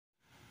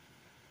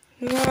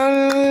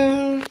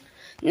When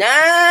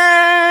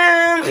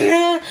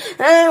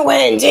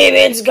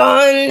David's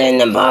gone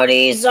and the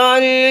party's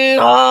on,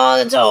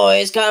 all the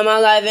toys come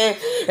alive and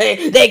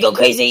they go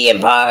crazy and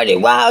party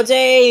while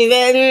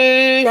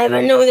David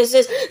never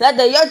notices that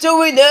the young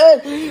toy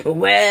did.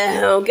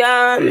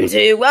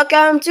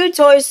 Welcome to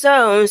Toy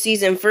Zone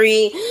Season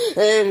 3.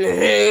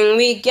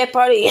 We get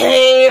party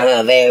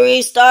the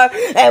very start,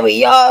 and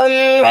we all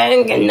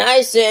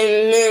recognize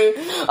it.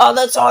 All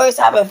the toys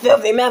have a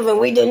filthy mouth, and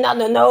we do not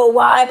know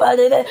why, but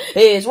it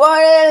is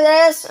what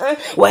it is.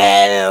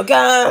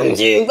 Welcome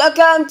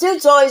to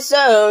Toy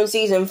Zone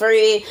Season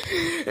 3.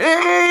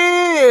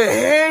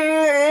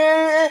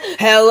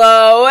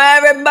 Hello,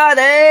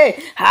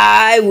 everybody.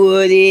 Hi,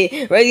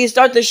 Woody. Ready to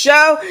start the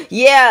show?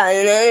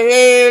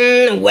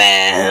 Yeah.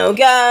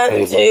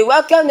 Welcome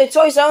to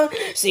Toy Zone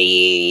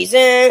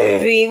Season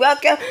 3.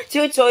 Welcome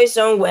to Toy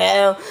Zone.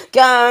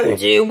 Welcome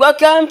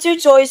to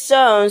Toy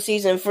Zone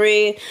Season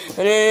 3.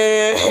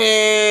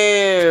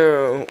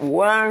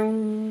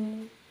 One.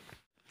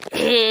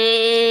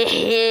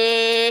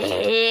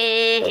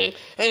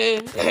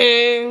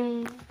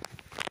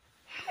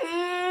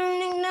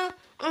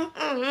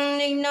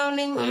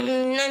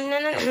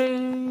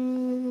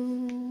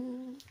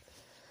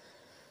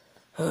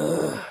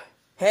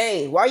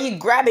 Hey, why are you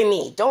grabbing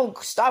me? Don't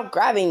stop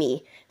grabbing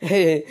me.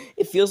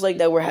 It feels like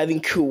that we're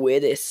having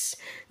coitus.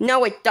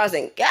 No, it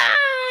doesn't.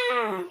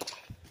 Ah!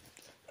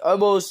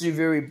 I'm also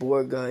very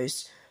bored,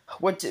 guys.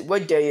 What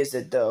day is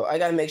it, though? I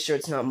gotta make sure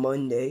it's not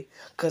Monday,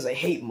 because I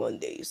hate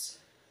Mondays.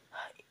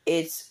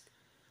 It's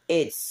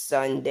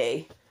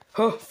Sunday.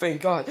 Oh,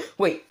 thank God.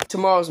 Wait,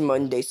 tomorrow's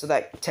Monday, so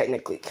that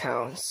technically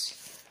counts.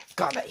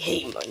 God, I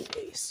hate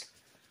Mondays.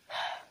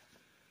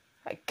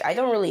 I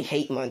don't really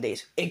hate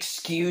Mondays.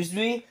 Excuse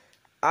me?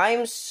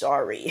 I'm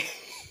sorry.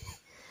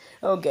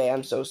 Okay,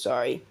 I'm so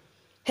sorry.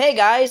 Hey,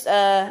 guys,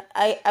 I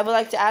would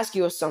like to ask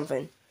you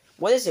something.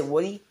 What is it,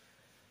 Woody?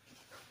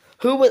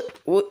 Who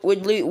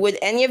would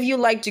any of you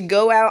like to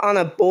go out on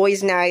a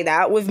boys' night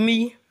out with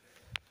me?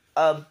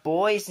 A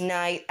boys'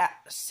 night out?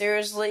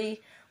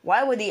 Seriously?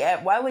 Why would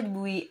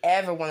we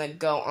ever want to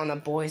go on a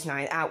boys'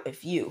 night out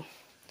with you?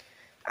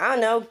 I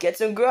don't know, get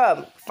some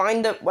grub. Where's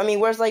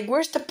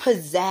the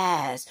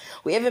pizzazz?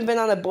 We haven't been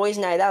on a boys'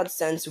 night out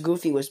since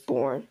Goofy was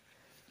born.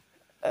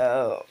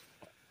 Oh.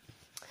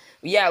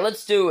 Yeah,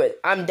 let's do it.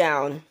 I'm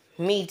down.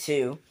 Me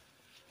too.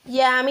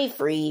 Yeah, me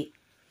free.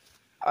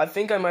 I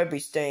think I might be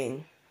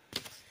staying.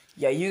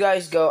 Yeah, you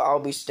guys go, I'll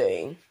be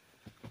staying.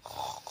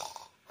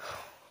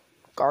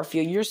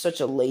 Garfield, you're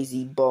such a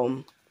lazy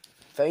bum.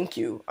 Thank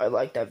you. I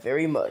like that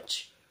very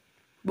much.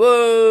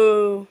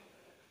 Whoa!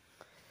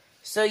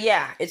 So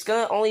yeah, it's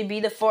gonna only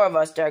be the 4 of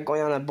us that are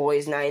going on a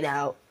boys' night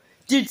out.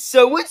 Did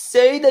someone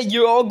say that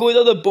you're all going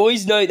on a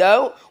boys' night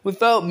out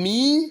without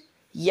me?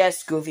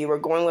 Yes, Goofy, we're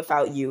going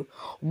without you.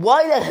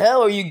 Why the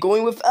hell are you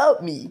going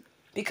without me?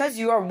 Because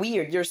you are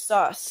weird, you're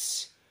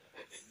sus.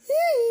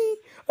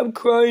 I'm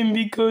crying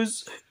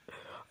because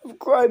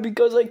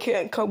I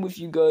can't come with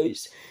you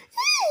guys.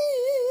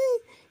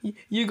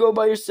 You go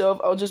by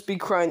yourself. I'll just be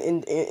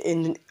crying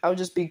I'll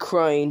just be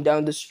crying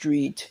down the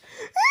street.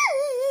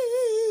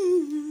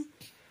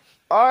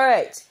 All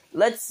right,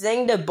 let's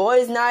sing the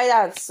boys' night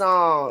out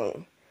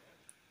song.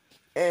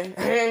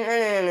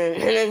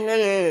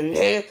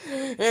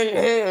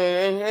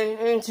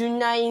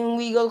 Tonight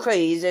we go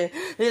crazy,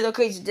 little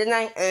crazy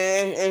tonight.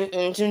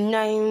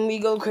 Tonight we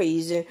go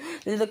crazy,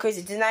 little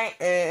crazy tonight.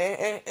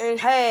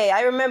 Hey,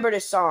 I remember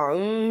this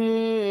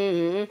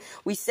song.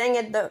 We sang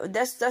it.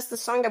 That's the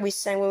song that we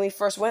sang when we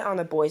first went on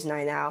the boys'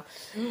 night out.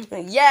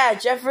 Yeah,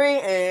 Geoffrey.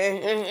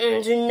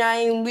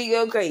 Tonight we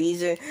go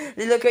crazy,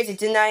 little crazy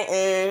tonight.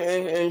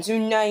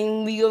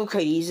 Tonight we go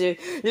crazy,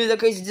 little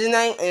crazy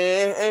tonight.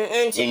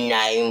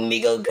 Tonight we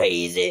go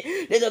crazy,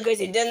 little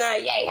crazy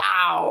tonight,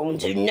 yeah,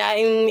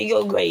 tonight we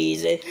go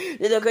crazy,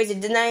 little crazy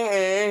tonight,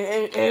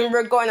 and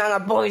we're going on a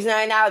boys'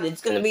 night out. It's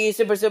gonna be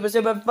super, super,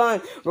 super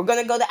fun. We're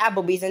gonna go to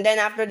Applebee's, and then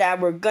after that,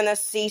 we're gonna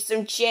see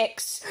some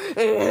chicks.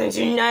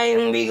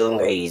 Tonight we go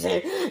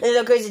crazy,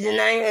 little crazy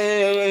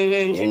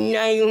tonight,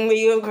 tonight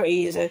we go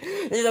crazy,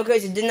 little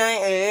crazy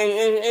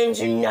tonight,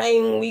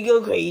 tonight we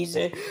go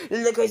crazy,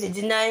 little crazy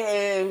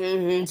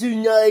tonight,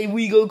 tonight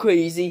we go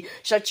crazy.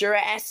 Shut your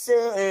ass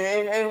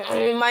up.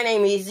 My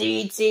name is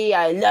E.T.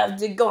 I love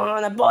to go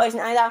on a boys'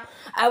 night out.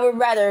 I would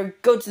rather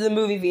go to the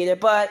movie theater,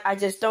 but I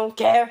just don't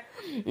care.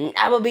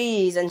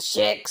 Applebee's and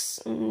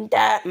chicks,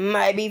 that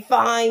might be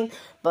fine,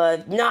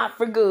 but not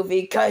for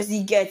Goofy, cause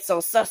he gets so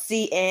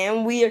sussy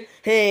and weird.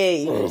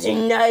 Hey,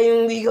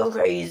 tonight we go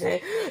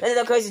crazy,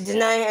 little crazy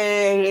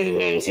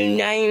tonight,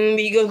 tonight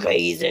we go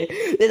crazy,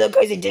 little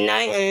crazy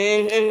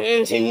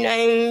tonight,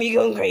 tonight we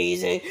go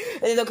crazy,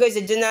 little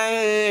crazy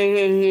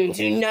tonight,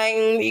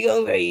 tonight we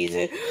go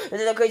crazy,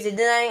 little crazy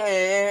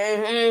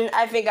tonight.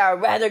 I think I'd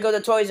rather go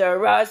to Toys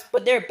R Us,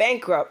 but they're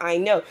bankrupt, I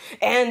know,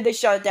 and they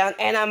shut down,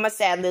 and I'm a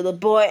sad little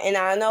boy, and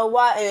I know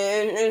why.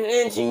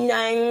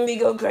 Tonight we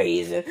go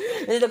crazy,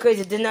 little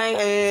crazy tonight.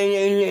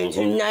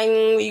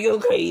 Tonight we go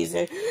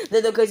crazy.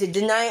 Little crazy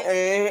tonight.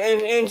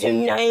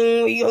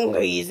 Tonight we go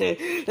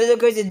crazy. Little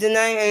crazy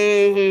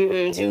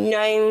tonight.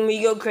 Tonight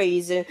we go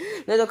crazy.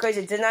 Little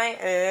crazy tonight.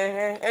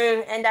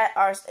 And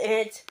that's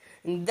it.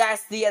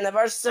 That's the end of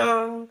our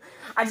song.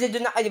 I do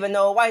not even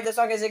know why the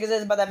song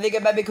exists, but I think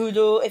it might be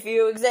cool if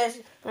you exist.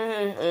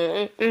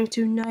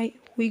 Tonight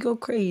we go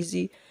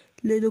crazy,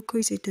 little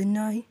crazy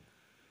tonight.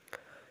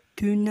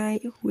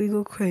 Tonight we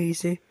go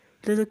crazy,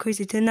 little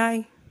crazy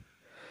tonight.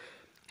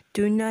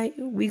 Tonight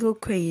we go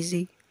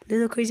crazy,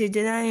 little crazy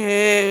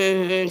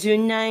tonight.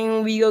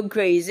 Tonight we go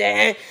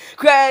crazy,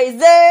 crazy.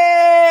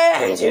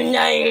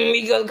 Tonight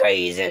we go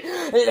crazy,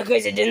 little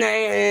crazy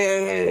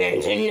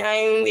tonight.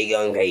 Tonight we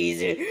go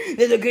crazy,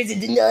 little crazy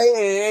tonight.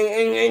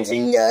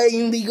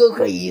 Tonight we go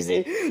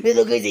crazy,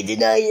 little crazy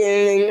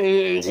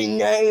tonight.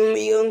 Tonight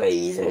we go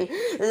crazy,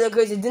 little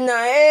crazy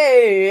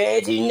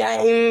tonight.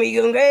 Tonight we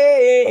go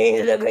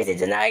crazy, little crazy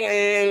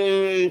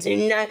tonight.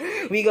 Tonight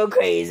we go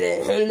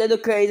crazy, little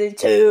crazy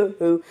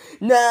tonight.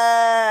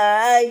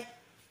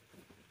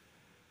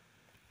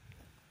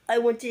 I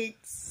want it.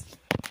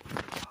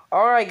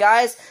 Alright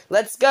guys,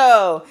 let's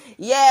go.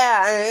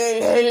 Yeah.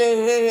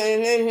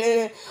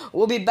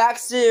 We'll be back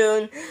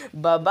soon.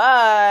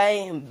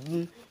 Bye-bye.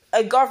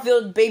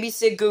 Garfield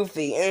babysit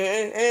Goofy.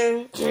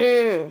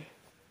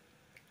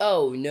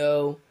 Oh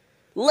no.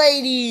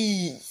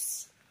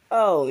 Ladies.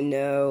 Oh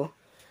no.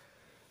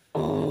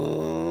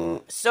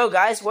 So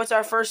guys, what's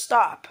our first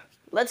stop?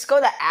 Let's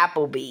go to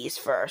Applebee's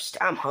first.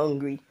 I'm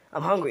hungry.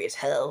 I'm hungry as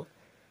hell.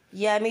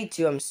 Yeah, me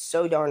too. I'm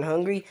so darn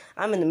hungry.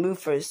 I'm in the mood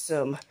for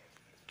some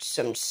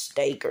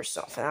steak or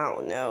something. I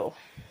don't know.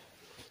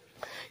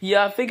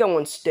 Yeah, I think I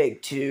want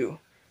steak too.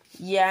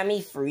 Yeah,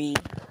 me free.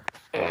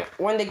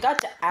 When they got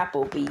to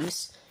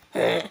Applebee's,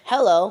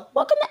 hello,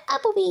 welcome to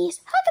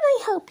Applebee's. How can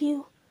I help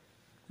you?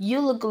 You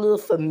look a little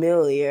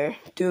familiar,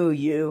 do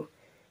you?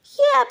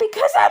 Yeah,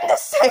 because I'm the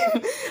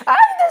same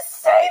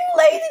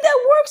lady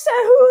that works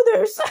at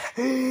Hooters.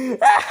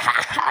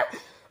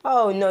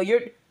 Oh no,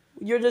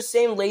 you're the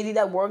same lady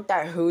that worked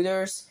at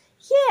Hooters?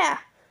 Yeah.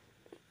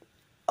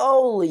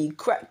 Holy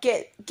crap!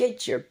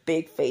 Get your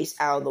big face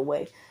out of the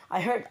way.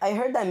 I heard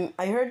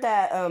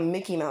that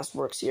Mickey Mouse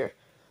works here.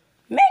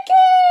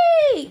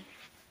 Mickey,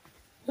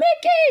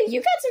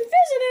 you got some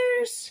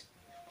visitors.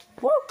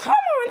 Well, come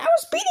on! I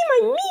was beating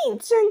my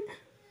meats and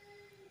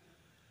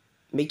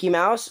Mickey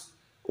Mouse.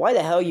 Why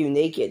the hell are you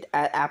naked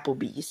at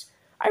Applebee's?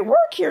 I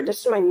work here.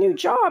 This is my new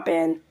job,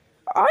 and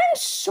I'm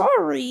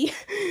sorry.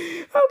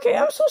 Okay,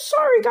 I'm so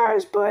sorry,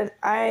 guys, but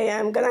I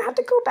am gonna have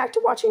to go back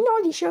to watching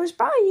naughty shows.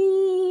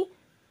 Bye.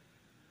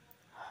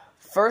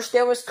 First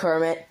there was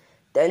Kermit,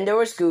 then there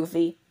was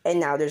Goofy, and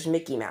now there's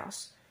Mickey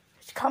Mouse.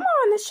 Come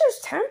on, it's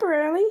just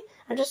temporarily.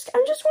 I just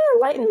want to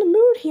lighten the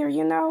mood here,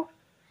 you know.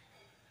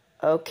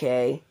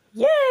 Okay.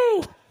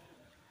 Yay!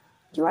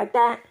 You like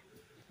that?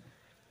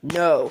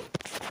 No.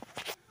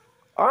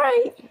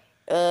 Alright.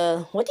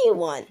 What do you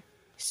want?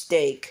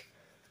 Steak.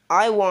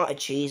 I want a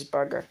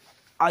cheeseburger.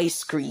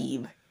 Ice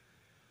cream.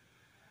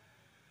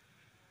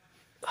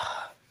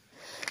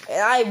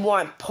 And I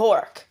want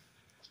pork.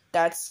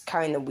 That's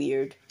kind of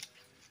weird.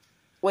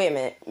 Wait a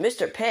minute,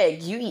 Mr.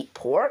 Pig, you eat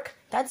pork?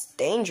 That's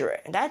dangerous.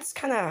 That's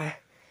kind of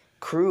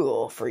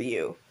cruel for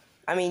you.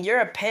 I mean, you're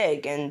a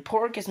pig, and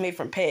pork is made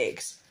from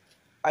pigs.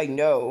 I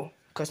know,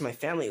 because my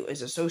family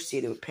is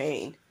associated with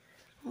pain.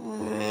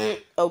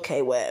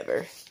 Okay,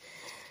 whatever.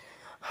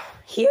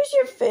 Here's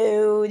your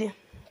food.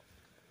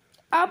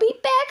 I'll be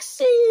back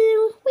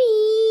soon.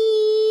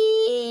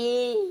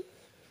 Whee!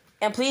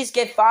 And please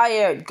get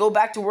fired. Go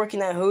back to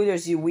working at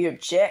Hooters, you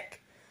weird chick.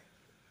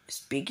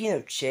 Speaking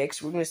of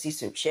chicks, we're going to see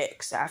some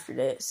chicks after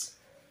this.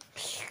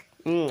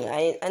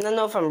 I don't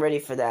know if I'm ready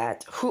for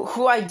that.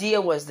 Who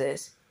idea was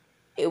this?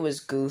 It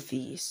was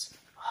Goofy's.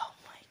 Oh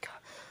my god.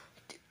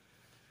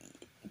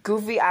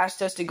 Goofy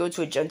asked us to go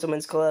to a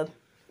gentleman's club.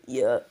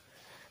 Yeah.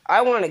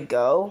 I want to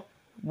go.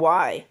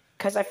 Why?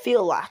 Because I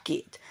feel like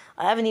it.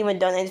 I haven't even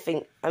done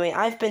anything. I mean,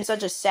 I've been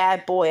such a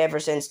sad boy ever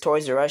since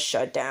Toys R Us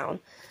shut down.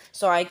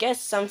 So I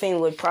guess something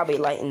would probably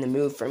lighten the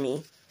mood for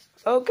me.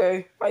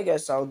 Okay, I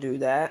guess I'll do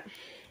that.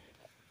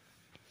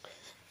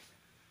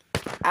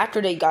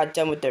 After they got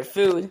done with their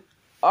food.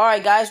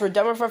 Alright guys, we're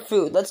done with our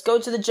food. Let's go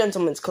to the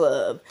gentleman's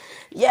club.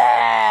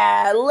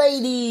 Yeah,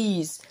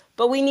 ladies!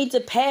 But we need to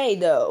pay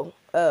though.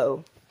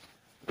 Oh.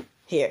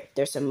 Here,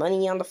 there's some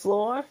money on the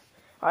floor.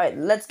 Alright,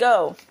 let's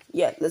go.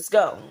 Yeah, let's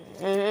go.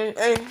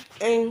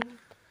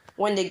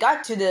 When they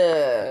got to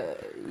the,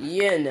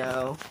 you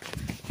know.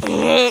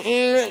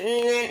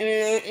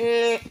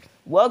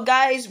 Well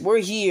guys, we're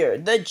here.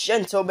 The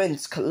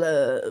gentleman's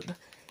club.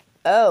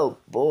 Oh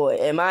boy,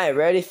 am I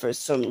ready for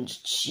some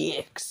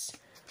chicks?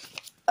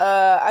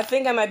 I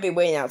think I might be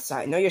waiting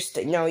outside. No, you're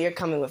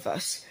coming with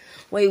us.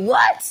 Wait,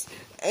 what?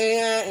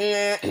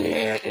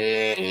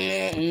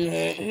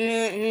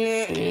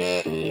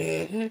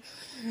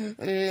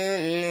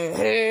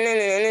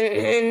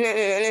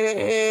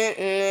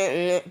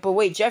 But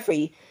wait,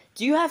 Geoffrey,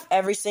 do you have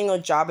every single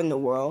job in the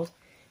world?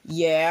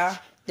 Yeah.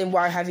 Then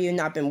why have you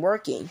not been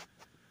working?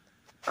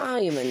 I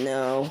don't even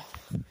know.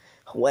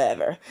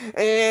 Whatever.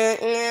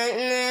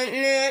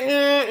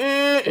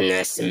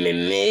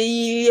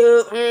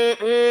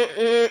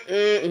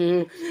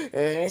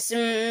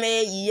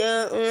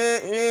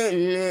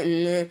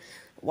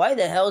 Why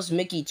the hell's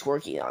Mickey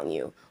twerking on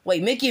you?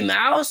 Wait, Mickey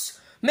Mouse?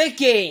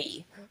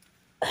 Mickey!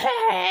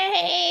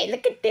 Hey,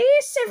 look at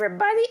this,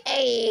 everybody.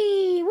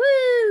 Hey,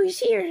 woo, he's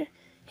here.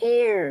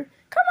 Here.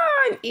 Come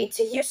on,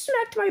 E.T., you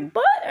smacked my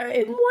butt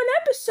in one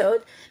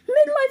episode.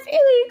 Midlife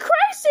alien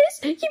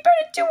crisis. You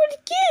better do it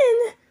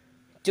again.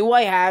 Do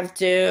I have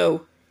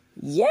to?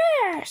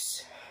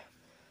 Yes.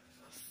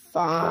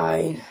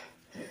 Fine.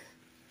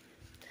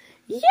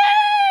 Yay!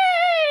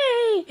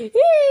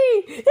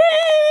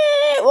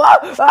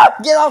 Whoa! Ah,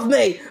 get off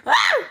me!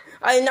 Ah!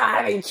 I'm not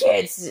having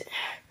kids.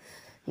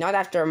 Not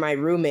after my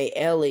roommate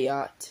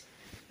Elliot.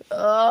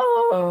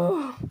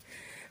 Oh.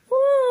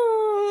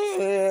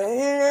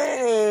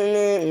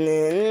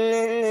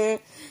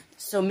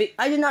 So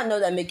I did not know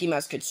that Mickey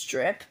Mouse could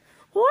strip.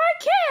 Well, I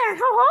can.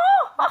 Ho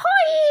ho! Ahoy!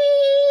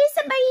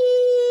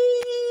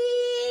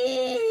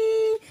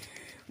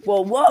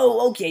 Whoa,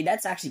 whoa, okay,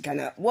 that's actually kind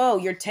of... Whoa,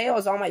 your tail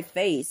is on my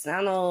face. I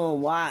don't know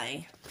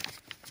why.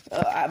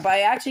 But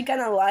I actually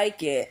kind of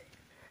like it.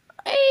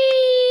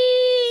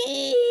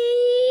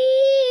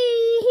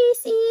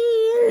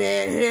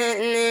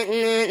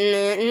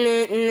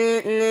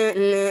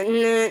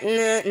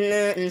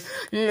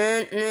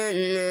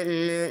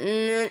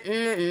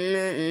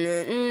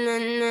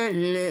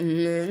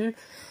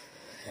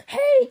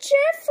 Hey,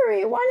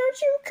 Geoffrey, why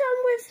don't you come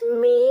with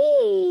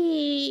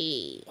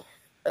me?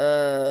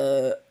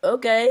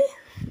 Okay.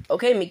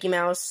 Okay, Mickey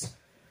Mouse.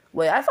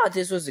 Wait, I thought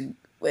this was a...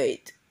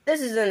 Wait, this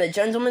isn't a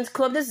gentleman's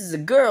club, this is a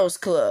girls'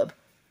 club.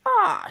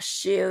 Ah,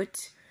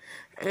 shoot.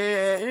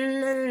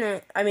 I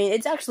mean,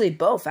 it's actually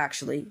both,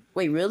 actually.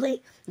 Wait,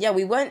 really? Yeah,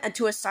 we went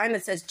to a sign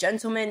that says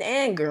gentlemen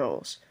and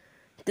girls.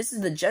 This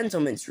is the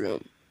gentleman's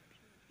room.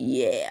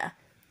 Yeah.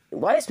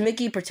 Why is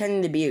Mickey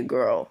pretending to be a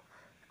girl?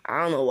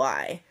 I don't know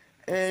why.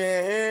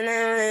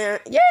 Yeah!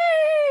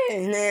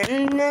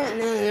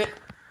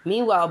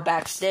 Meanwhile,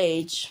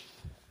 backstage.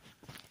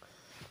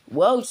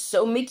 Whoa,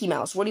 so Mickey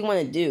Mouse, what do you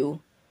want to do?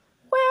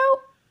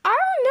 Well, I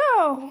don't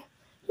know.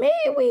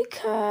 Maybe we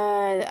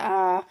could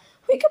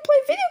play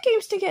video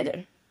games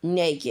together.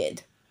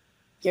 Naked.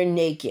 You're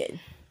naked.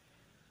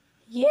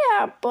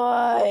 Yeah,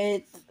 but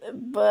we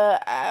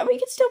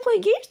can still play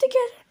games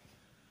together.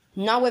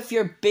 Not with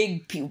your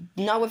big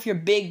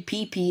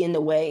pee-pee in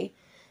the way.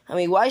 I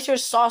mean, why is your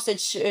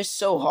sausage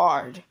so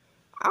hard?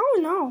 I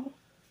don't know.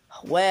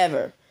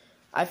 Whatever.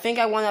 I think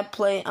I want to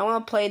play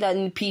that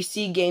new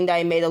PC game that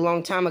I made a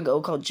long time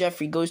ago called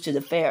Geoffrey Goes to the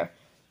Fair.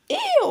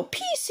 Ew,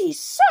 PC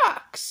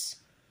sucks.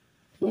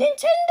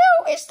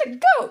 Nintendo is the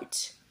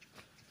GOAT.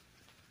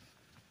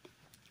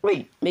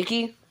 Wait,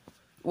 Mickey?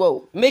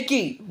 Whoa,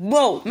 Mickey!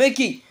 Whoa,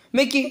 Mickey!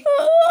 Mickey!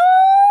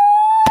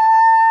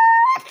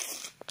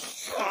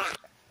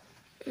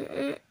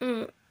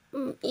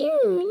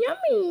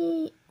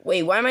 Yummy!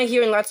 Wait, why am I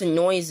hearing lots of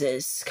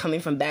noises coming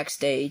from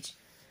backstage?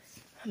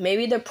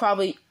 Maybe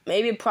probably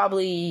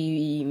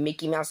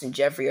Mickey Mouse and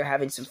Geoffrey are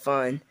having some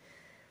fun.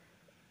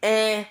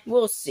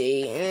 We'll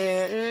see.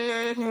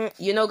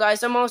 You know,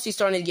 guys, I'm honestly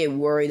starting to get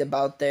worried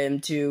about them,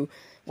 too.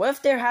 What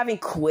if they're having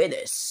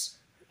quidditch?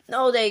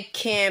 No, they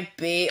can't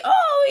be.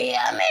 Oh,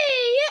 yummy!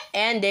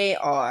 And they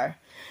are.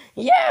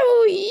 Yo,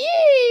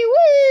 yee,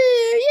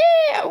 woo,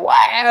 yeah,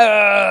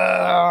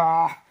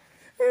 wow!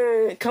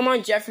 Come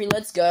on, Geoffrey,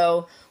 let's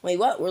go. Wait,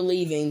 what? We're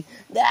leaving.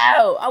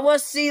 No, I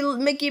want to see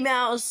Mickey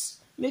Mouse.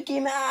 Mickey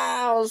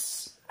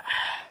Mouse.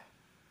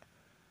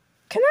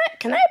 Can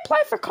I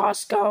apply for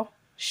Costco?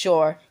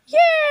 Sure.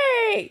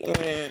 Yay!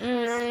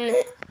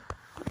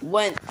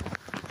 When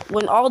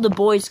all the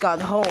boys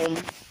got home,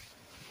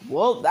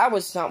 well, that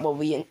was not what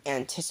we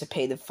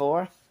anticipated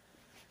for.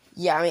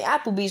 Yeah, I mean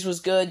Applebee's was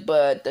good,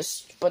 but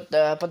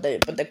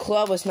the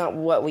club was not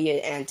what we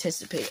had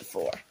anticipated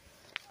for.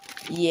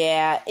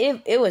 Yeah,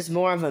 it was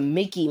more of a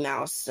Mickey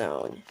Mouse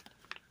zone.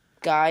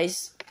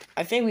 Guys,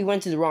 I think we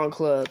went to the wrong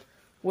club.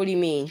 What do you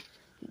mean?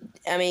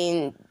 I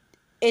mean,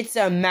 it's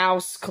a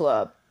mouse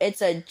club.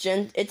 It's a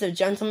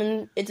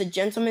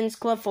gentleman's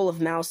club full of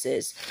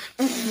mouses.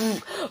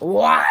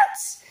 What?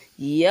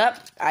 Yep,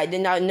 I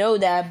did not know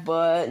that,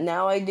 but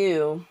now I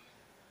do.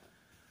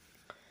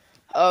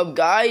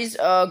 Guys,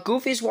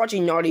 Goofy's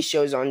watching naughty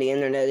shows on the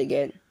internet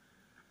again.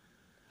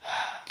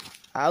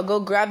 I'll go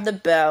grab the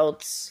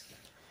belts.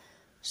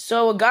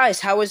 So,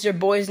 guys, how was your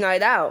boys'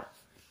 night out?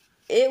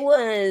 It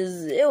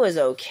was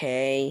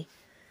okay.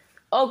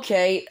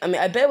 Okay, I mean,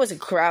 I bet it was a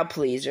crowd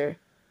pleaser.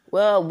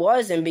 Well, it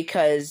wasn't,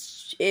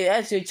 because it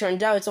actually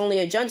turned out it's only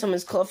a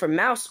gentleman's club for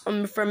mouse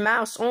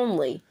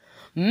only.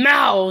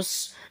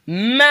 Mouse!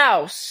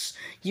 Mouse!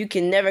 You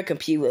can never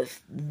compete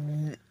with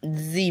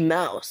the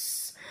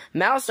mouse.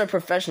 Mouse are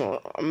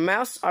professional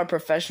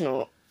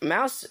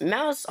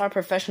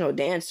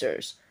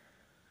dancers.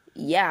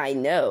 Yeah, I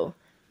know.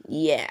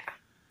 Yeah.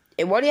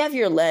 And why do you have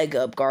your leg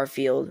up,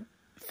 Garfield?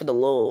 For the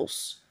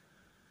lulz.